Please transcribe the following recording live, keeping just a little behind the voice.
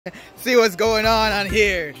See what's going on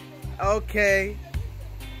here. Okay.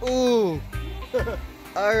 Ooh.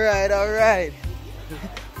 Alright, alright.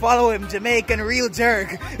 Follow him, Jamaican real jerk.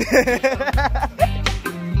 Hola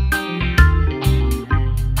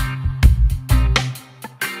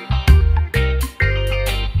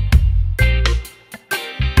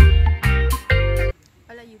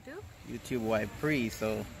YouTube. YouTube Y A.A.Y.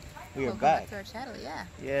 So we are Welcome back. back to our channel, yeah.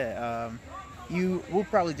 Yeah, we'll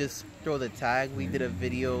probably just throw the tag. We did a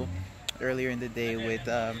video earlier in the day with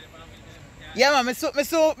yeah man, me so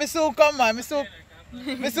come man, me so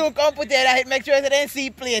come put that, make sure that I see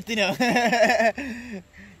plate, you know.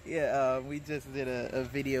 Yeah, we just did a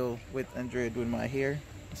video with Andrea doing my hair.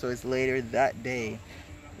 So it's later that day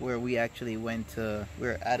where we actually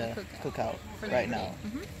we're at a cookout right now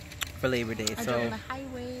for Labor Day. I drove on the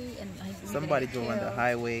highway and somebody drove on the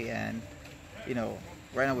highway, and you know,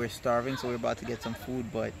 right now we're starving, so we're about to get some food,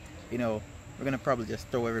 but you know, we're gonna probably just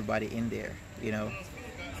throw everybody in there, you know,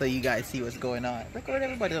 so you guys see what's going on. Record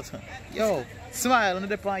everybody else. Yo, smile on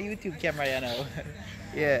the YouTube camera, you know.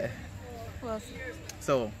 Yeah. Well,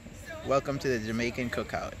 so, welcome to the Jamaican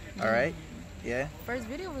cookout. All right. Yeah. First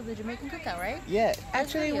video was the Jamaican cookout, right? Yeah.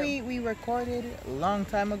 Actually, we recorded a long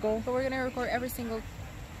time ago. But we're gonna record every single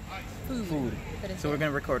food. So we're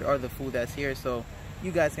gonna record all the food that's here, so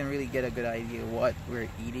you guys can really get a good idea of what we're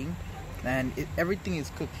eating. And everything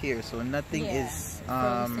is cooked here, so nothing is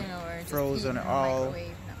frozen or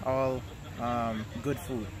all good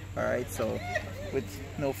food. All right, so with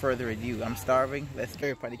no further ado, I'm starving. Let's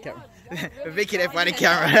go for the camera. Vicky, there for the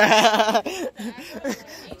camera.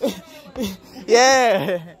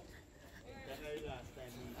 Yeah.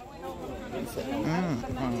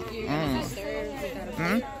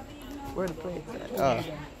 Where the plates at? Oh.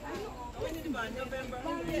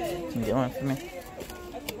 Can you get one for me?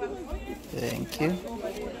 Thank you.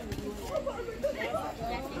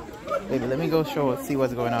 Baby, let me go see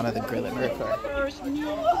what's going on at the grill.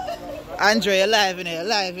 Andre, alive in here,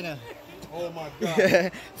 alive in here. Oh my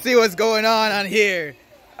God. See what's going on here.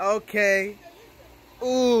 Okay.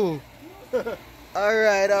 Ooh.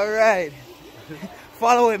 Alright, alright.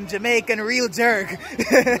 Follow him, Jamaican real jerk.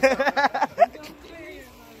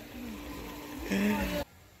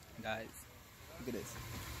 Guys, look at this.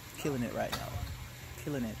 Killing it right now.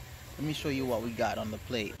 Killing it. Let me show you what we got on the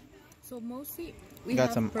plate. So mostly we got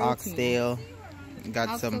have some protein. Oxtail,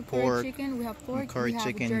 got some pork, chicken. We have pork, curry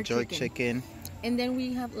chicken, jerk chicken, and then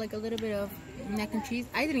we have like a little bit of mac and cheese.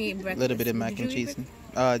 I didn't eat breakfast. A little bit of mac and cheese.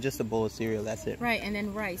 Just a bowl of cereal, that's it. Right, and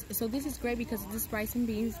then rice. So this is great because this rice and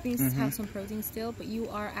beans have some protein still, but you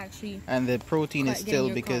are actually... And the protein is still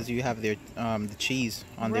because you have their the cheese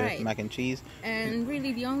on their mac and cheese. And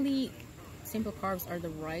really the only simple carbs are the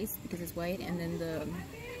rice because it's white, and then the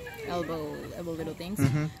elbow little things.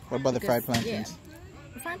 What about the fried plantains? Yeah.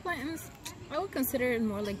 The fried plantains, I would consider it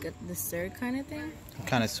more like a dessert kind of thing.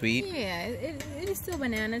 Kind of sweet? Yeah, it is still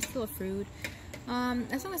banana, it's still a fruit.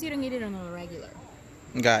 As long as you don't eat it on a regular.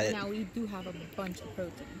 Got it. Now we do have a bunch of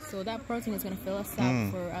protein, so that protein is going to fill us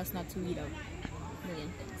up for us not to eat a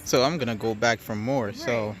million things. So I'm gonna go back for more. Right.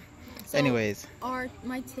 So anyways, our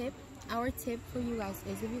tip for you guys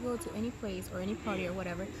is if you go to any place or any party or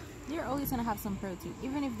whatever, they're always gonna have some protein.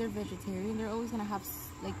 Even if they're vegetarian, they're always gonna have,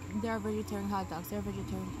 like, there are vegetarian hot dogs, they're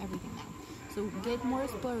vegetarian everything now. So get more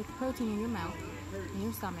protein in your mouth, in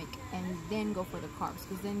your stomach, and then go for the carbs,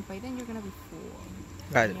 because then by then you're gonna be full.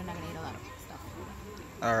 Got it. You're not gonna eat a lot of stuff.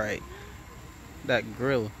 All right, that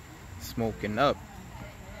grill smoking up.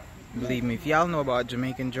 Believe me, if y'all know about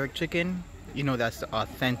Jamaican jerk chicken, you know that's the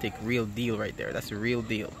authentic, real deal right there. That's the real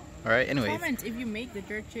deal. All right. Anyways, comment if you make the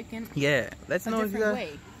jerk chicken. Yeah, let's know if you got.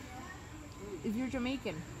 If you're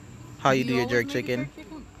Jamaican, how you do your jerk chicken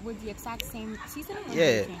with the exact same seasoning?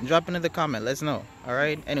 Yeah, drop it in the comment. Let's know. All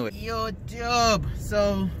right. Anyway, yo, job.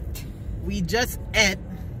 So we just ate.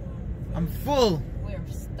 I'm full. We're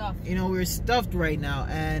stuffed. You know, we're stuffed right now,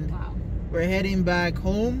 and wow, we're heading back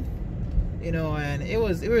home. You know, and it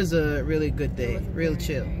was a really good day, real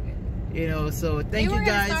chill. Very good. You know, so thank you guys. We were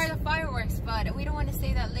gonna start the fireworks, but we don't want to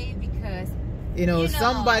stay that late because. You know,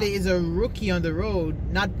 somebody is a rookie on the road,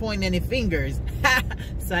 not pointing any fingers.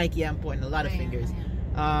 Psyche, I'm pointing a lot of fingers.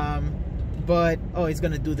 But, oh, he's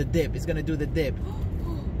going to do the dip. He's going to do the dip.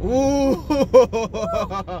 Ooh.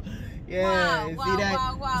 Yeah. Wow, see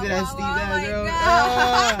that? Wow, see that, Steve?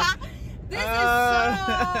 This is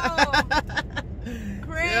so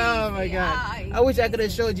crazy. Oh, my God. I wish I could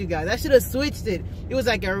have showed you guys. I should have switched it. It was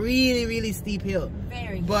like a really, really steep hill.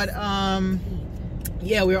 Very But,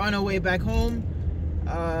 yeah, we were on our way back home.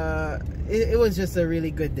 It was just a really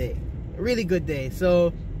good day. A really good day.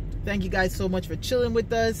 So, thank you guys so much for chilling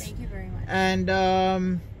with us. Thank you very much. And,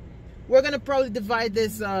 we're gonna probably divide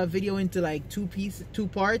this video into like two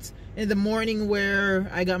parts. In the morning where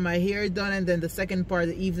I got my hair done, and then the second part of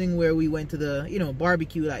the evening where we went to the, you know,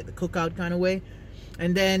 barbecue, like the cookout kind of way.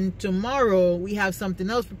 And then tomorrow we have something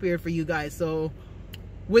else prepared for you guys. So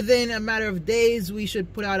within a matter of days, we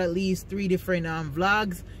should put out at least 3 different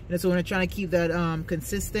vlogs. You know, so we're trying to keep that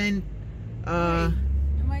consistent. Wait,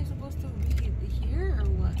 am I supposed to read it here or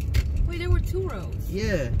what? Wait, there were 2 rows.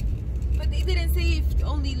 Yeah. But they didn't say if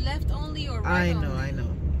only left only or right only. I know.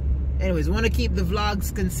 Anyways, we want to keep the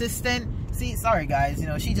vlogs consistent. See, sorry guys, you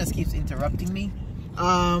know, she just keeps interrupting me.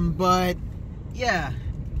 But yeah,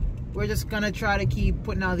 we're just gonna try to keep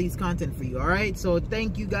putting out these content for you. All right, so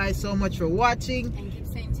thank you guys so much for watching, and keep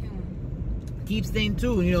staying tuned. Keep staying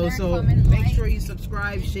tuned, you know. Share, so comment, make like, sure you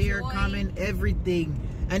subscribe, share, enjoy. comment, everything.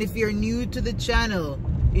 And if you're new to the channel,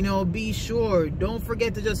 you know, be sure, don't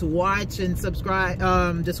forget to just watch and subscribe.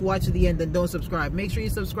 Just watch to the end and don't subscribe. Make sure you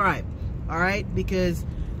subscribe, all right, because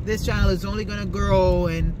this channel is only gonna grow,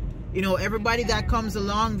 and you know, everybody that comes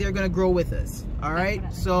along, they're gonna grow with us. All right,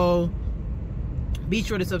 so be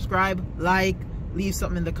sure to subscribe, like, leave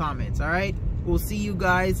something in the comments. All right, we'll see you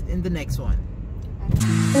guys in the next one.